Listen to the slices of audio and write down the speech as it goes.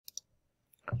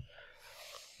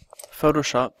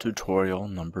Photoshop tutorial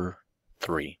number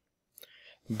 3.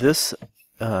 This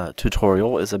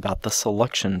tutorial is about the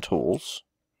selection tools,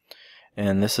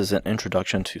 and this is an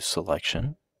introduction to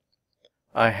selection.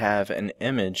 I have an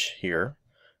image here,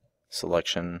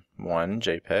 selection 1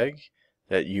 JPEG,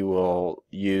 that you will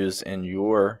use in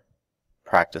your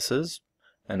practices,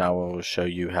 and I will show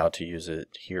you how to use it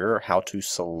here, how to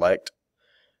select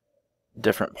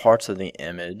different parts of the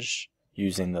image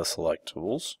using the select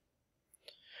tools.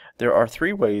 There are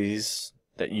 3 ways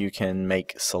that you can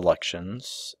make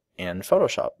selections in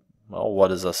Photoshop. Well,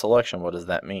 what is a selection? What does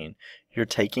that mean? You're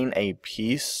taking a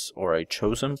piece or a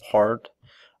chosen part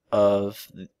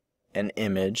of an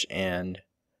image, and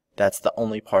that's the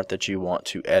only part that you want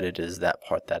to edit, is that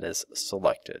part that is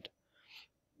selected.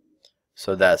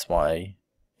 So that's why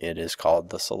it is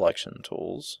called the selection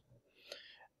tools.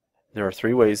 There are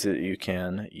 3 ways that you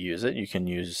can use it. You can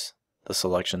use the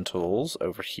selection tools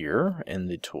over here in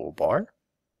the toolbar.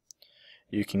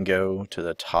 You can go to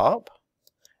the top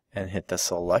and hit the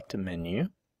select menu,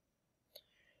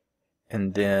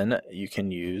 and then you can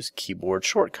use keyboard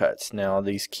shortcuts. Now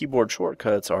these keyboard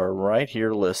shortcuts are right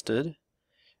here listed,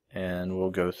 and we'll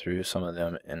go through some of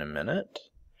them in a minute.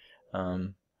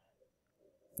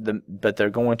 But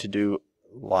they're going to do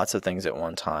lots of things at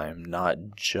one time, not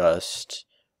just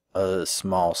a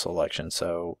small selection.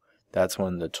 So that's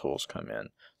when the tools come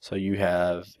in. So you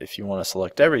have, if you want to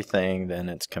select everything, then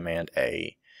it's Command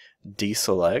A.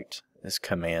 Deselect is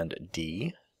Command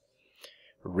D.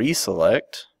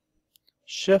 Reselect,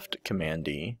 Shift Command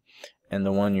D. And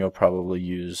the one you'll probably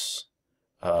use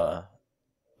a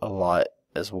lot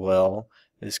as well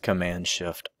is Command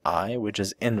Shift I, which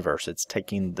is inverse. It's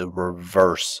taking the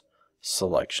reverse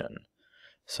selection.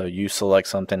 So you select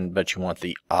something, but you want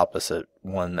the opposite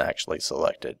one actually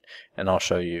selected. And I'll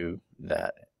show you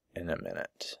that in a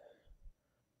minute.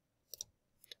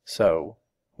 So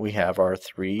we have our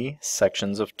 3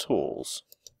 sections of tools.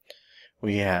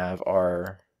 We have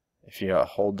our, if you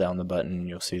hold down the button,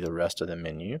 you'll see the rest of the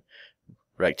menu.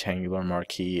 Rectangular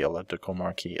marquee, elliptical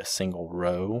marquee, a single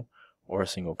row, or a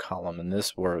single column. And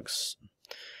this works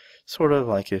sort of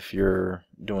like if you're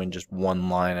doing just one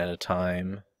line at a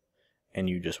time, and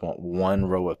you just want one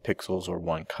row of pixels or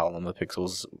one column of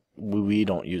pixels. We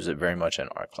don't use it very much in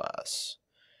our class.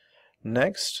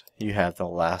 Next, you have the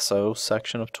lasso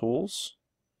section of tools.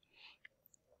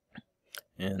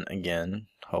 And again,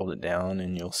 hold it down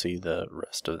and you'll see the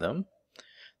rest of them.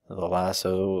 The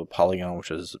lasso, polygon,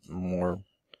 which is more,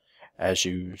 as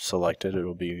you select it,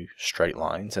 it'll be straight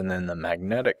lines. And then the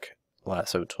magnetic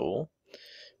lasso tool,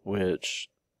 which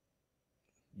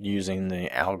using the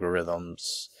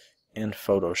algorithms in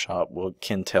Photoshop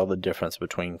can tell the difference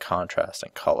between contrast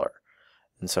and color,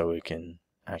 and so we can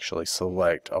actually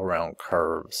select around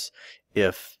curves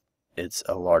if it's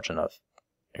a large enough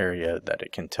area that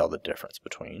it can tell the difference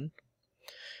between.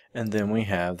 And then we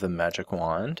have the magic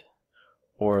wand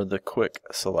or the quick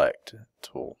select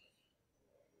tool.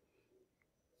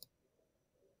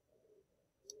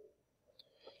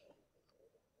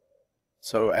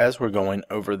 So as we're going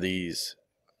over these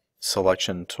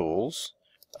selection tools,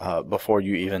 before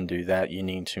you even do that, you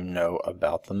need to know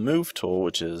about the move tool,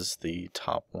 which is the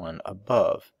top one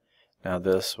above. Now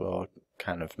this will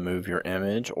kind of move your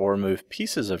image or move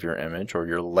pieces of your image or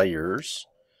your layers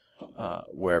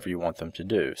wherever you want them to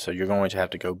do. So you're going to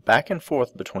have to go back and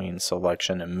forth between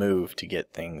selection and move to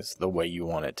get things the way you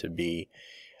want it to be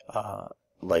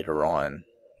later on.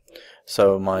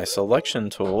 So my selection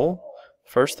tool,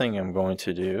 first thing I'm going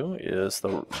to do is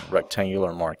the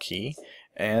rectangular marquee.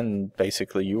 And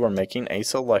basically you are making a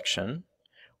selection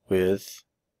with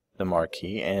the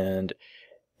marquee, and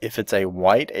if it's a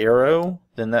white arrow,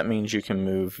 then that means you can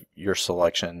move your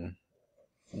selection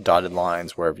dotted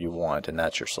lines wherever you want, and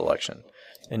that's your selection.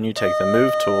 Then you take the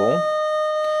move tool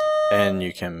and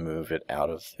you can move it out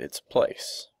of its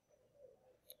place.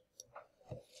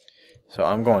 So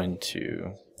I'm going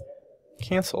to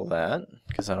cancel that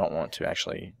because I don't want to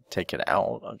actually take it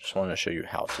out. I just want to show you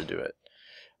how to do it.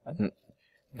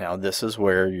 Now this is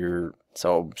where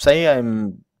so say I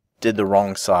did the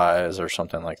wrong size or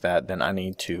something like that, then I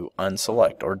need to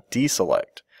unselect or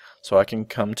deselect. So I can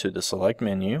come to the select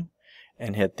menu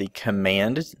and hit the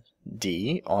Command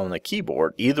D on the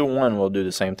keyboard. Either one will do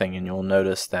the same thing, and you'll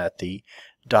notice that the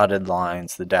dotted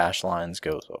lines, the dashed lines,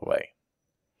 goes away.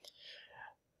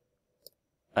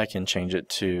 I can change it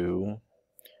to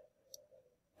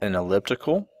an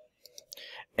elliptical,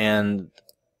 and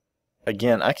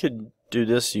again I could do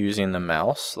this using the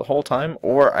mouse the whole time,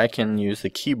 or I can use the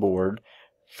keyboard.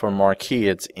 For marquee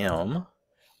it's M,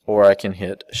 or I can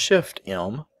hit Shift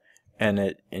M,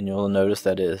 and you'll notice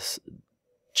that is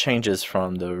changes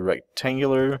from the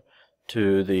rectangular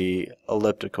to the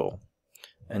elliptical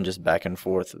and just back and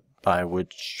forth by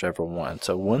whichever one.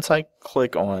 So once I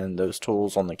click on those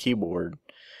tools on the keyboard,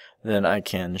 then I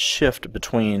can shift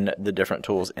between the different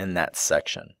tools in that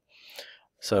section.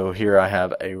 So here I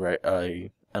have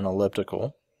an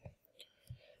elliptical.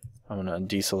 I'm going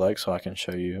to deselect so I can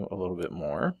show you a little bit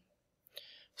more.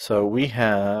 So we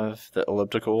have the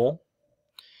elliptical,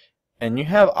 and you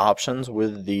have options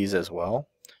with these as well.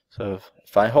 So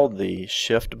if I hold the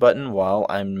shift button while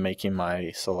I'm making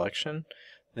my selection,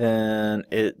 then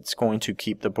it's going to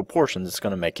keep the proportions. It's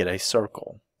going to make it a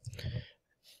circle.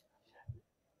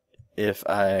 If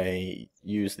I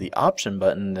use the option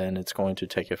button, then it's going to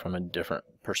take it from a different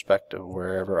perspective.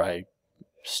 Wherever I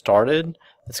started,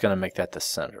 it's going to make that the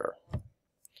center.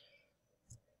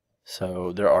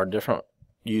 So there are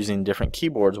using different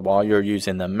keyboards while you're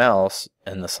using the mouse,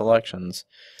 and the selections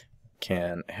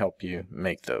can help you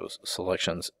make those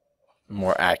selections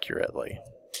more accurately.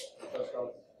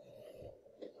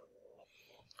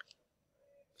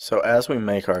 So as we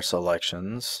make our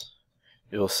selections,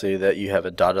 you'll see that you have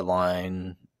a dotted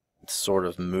line sort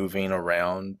of moving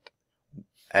around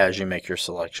as you make your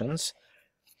selections.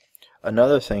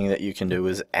 Another thing that you can do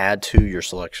is add to your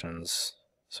selections.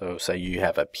 So say you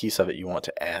have a piece of it you want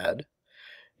to add.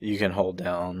 You can hold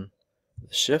down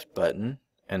the shift button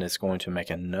and it's going to make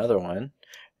another one,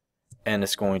 and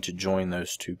it's going to join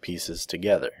those two pieces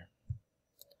together.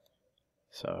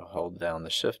 So hold down the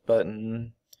shift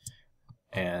button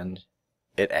and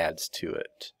it adds to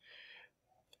it.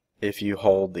 If you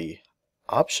hold the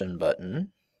option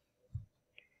button,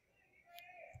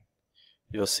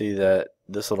 you'll see that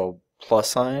this little plus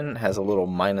sign has a little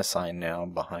minus sign now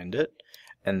behind it,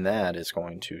 and that is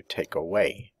going to take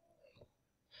away.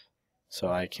 So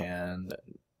I can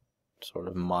sort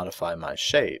of modify my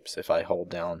shapes if I hold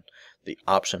down the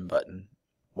option button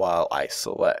while I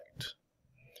select.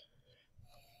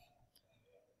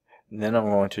 And then I'm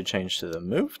going to change to the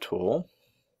move tool,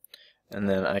 and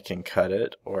then I can cut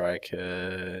it, or I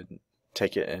could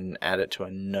take it and add it to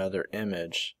another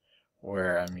image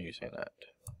where I'm using it.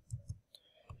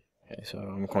 Okay, so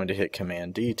I'm going to hit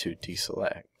Command D to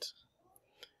deselect.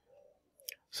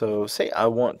 So say I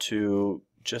want to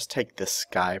just take the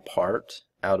sky part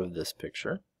out of this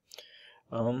picture.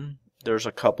 There's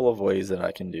a couple of ways that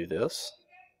I can do this.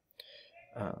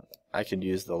 I could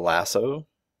use the lasso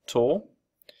tool,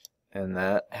 and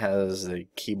that has the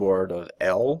keyboard of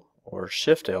L or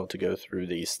Shift L to go through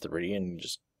these three and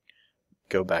just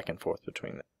go back and forth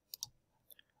between them.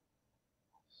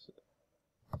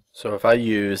 So if I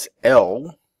use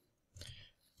L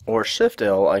or Shift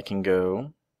L, I can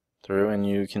go through, and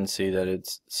you can see that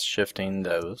it's shifting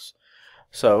those.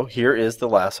 So here is the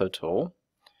lasso tool.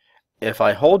 If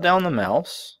I hold down the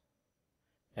mouse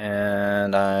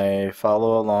and I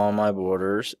follow along my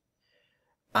borders,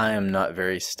 I am not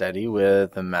very steady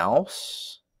with the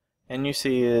mouse, and you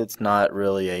see it's not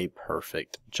really a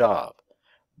perfect job,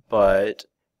 but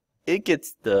it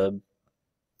gets the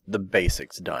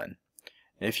basics done.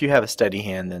 If you have a steady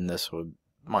hand, then this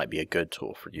might be a good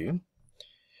tool for you.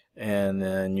 And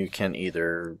then you can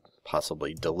either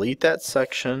possibly delete that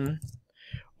section,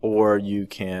 or you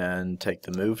can take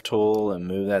the move tool and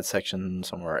move that section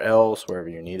somewhere else, wherever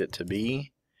you need it to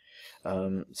be.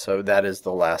 So that is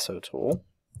the lasso tool.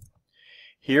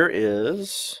 Here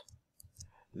is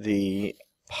the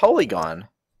polygon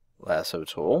lasso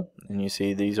tool, and you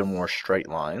see these are more straight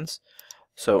lines.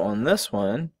 So on this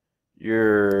one,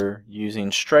 you're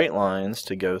using straight lines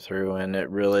to go through, and it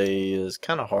really is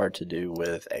kind of hard to do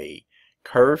with a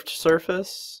curved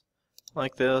surface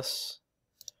like this.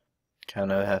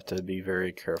 Kind of have to be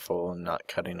very careful and not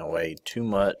cutting away too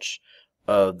much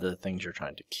of the things you're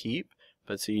trying to keep.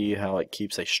 But see how it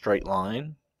keeps a straight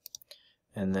line,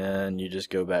 and then you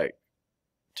just go back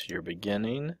to your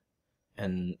beginning,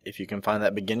 and if you can find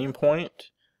that beginning point,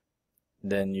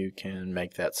 then you can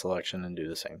make that selection and do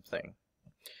the same thing.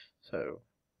 So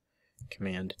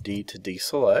Command D to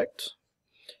deselect,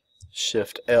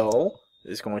 Shift L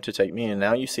is going to take me, and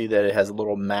now you see that it has a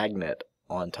little magnet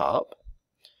on top,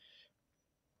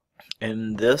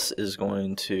 and this is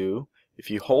going to, if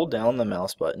you hold down the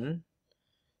mouse button,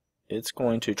 it's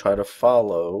going to try to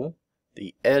follow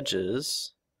the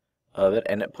edges of it,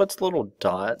 and it puts little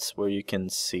dots where you can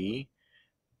see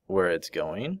where it's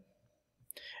going.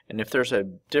 And if there's a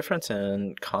difference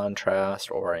in contrast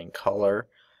or in color,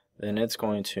 then it's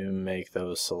going to make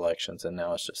those selections, and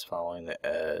now it's just following the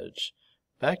edge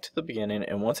back to the beginning.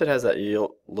 And once it has that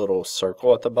little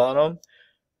circle at the bottom,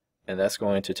 and that's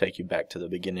going to take you back to the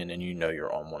beginning, and you know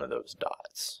you're on one of those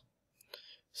dots.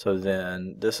 So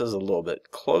then this is a little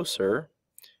bit closer,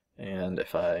 and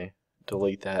if I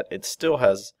delete that, it still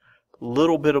has a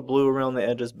little bit of blue around the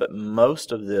edges, but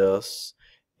most of this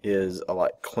is a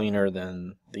lot cleaner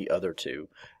than the other two.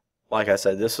 Like I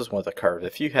said, this is with a curve.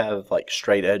 If you have like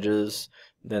straight edges,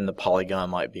 then the polygon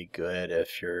might be good.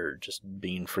 If you're just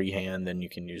being freehand, then you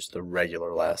can use the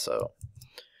regular lasso.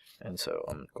 And so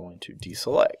I'm going to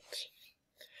deselect.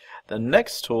 The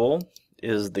next tool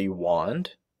is the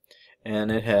wand,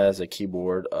 and it has a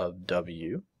keyboard of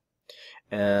W.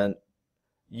 And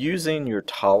using your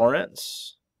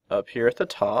tolerance up here at the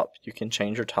top, you can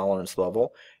change your tolerance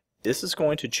level. This is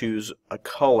going to choose a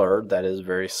color that is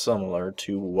very similar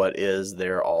to what is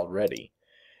there already.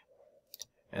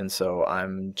 And so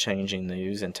I'm changing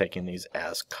these and taking these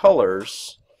as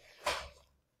colors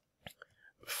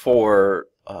for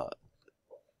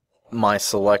my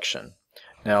selection.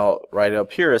 Now right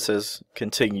up here it says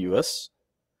contiguous,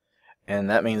 and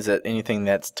that means that anything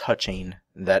that's touching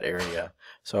that area.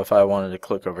 So if I wanted to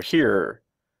click over here,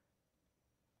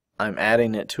 I'm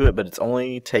adding it to it, but it's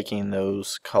only taking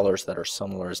those colors that are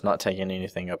similar. It's not taking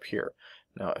anything up here.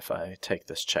 Now if I take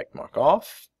this check mark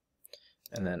off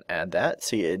and then add that,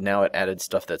 see, now it added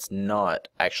stuff that's not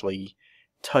actually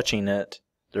touching it.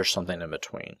 There's something in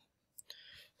between.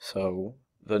 So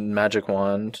the magic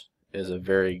wand is a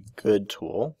very good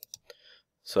tool.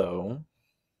 So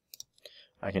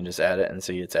I can just add it and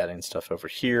see it's adding stuff over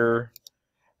here.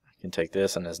 I can take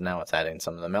this, and now it's adding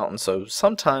some of the mountains. So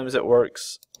sometimes it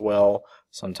works well,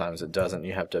 sometimes it doesn't.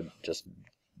 You have to just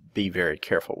be very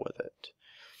careful with it.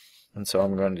 And so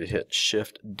I'm going to hit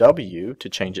Shift W to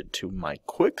change it to my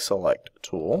quick select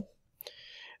tool.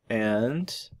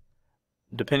 And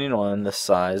depending on the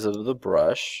size of the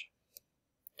brush,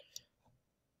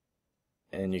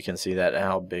 and you can see that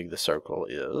how big the circle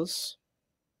is,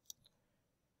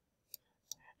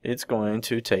 it's going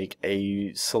to take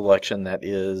a selection that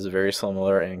is very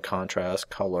similar in contrast,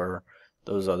 color,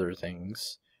 those other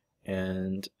things,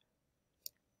 and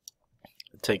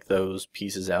take those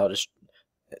pieces out.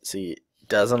 See, it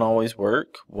doesn't always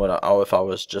work if I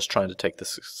was just trying to take the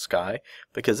sky,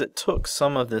 because it took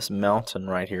some of this mountain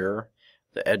right here,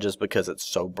 the edges, because it's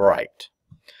so bright.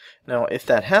 Now if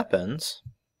that happens,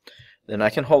 then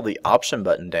I can hold the Option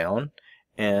button down,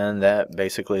 and that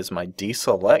basically is my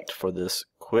deselect for this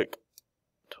quick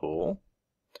tool,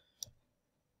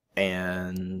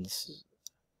 and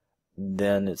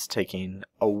then it's taking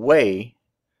away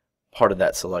part of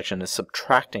that selection, it's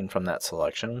subtracting from that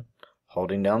selection,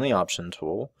 holding down the Option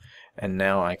tool, and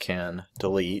now I can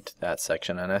delete that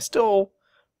section. And I still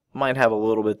might have a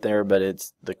little bit there, but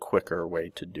it's the quicker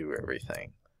way to do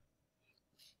everything.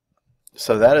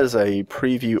 So that is a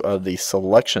preview of the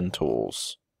selection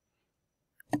tools.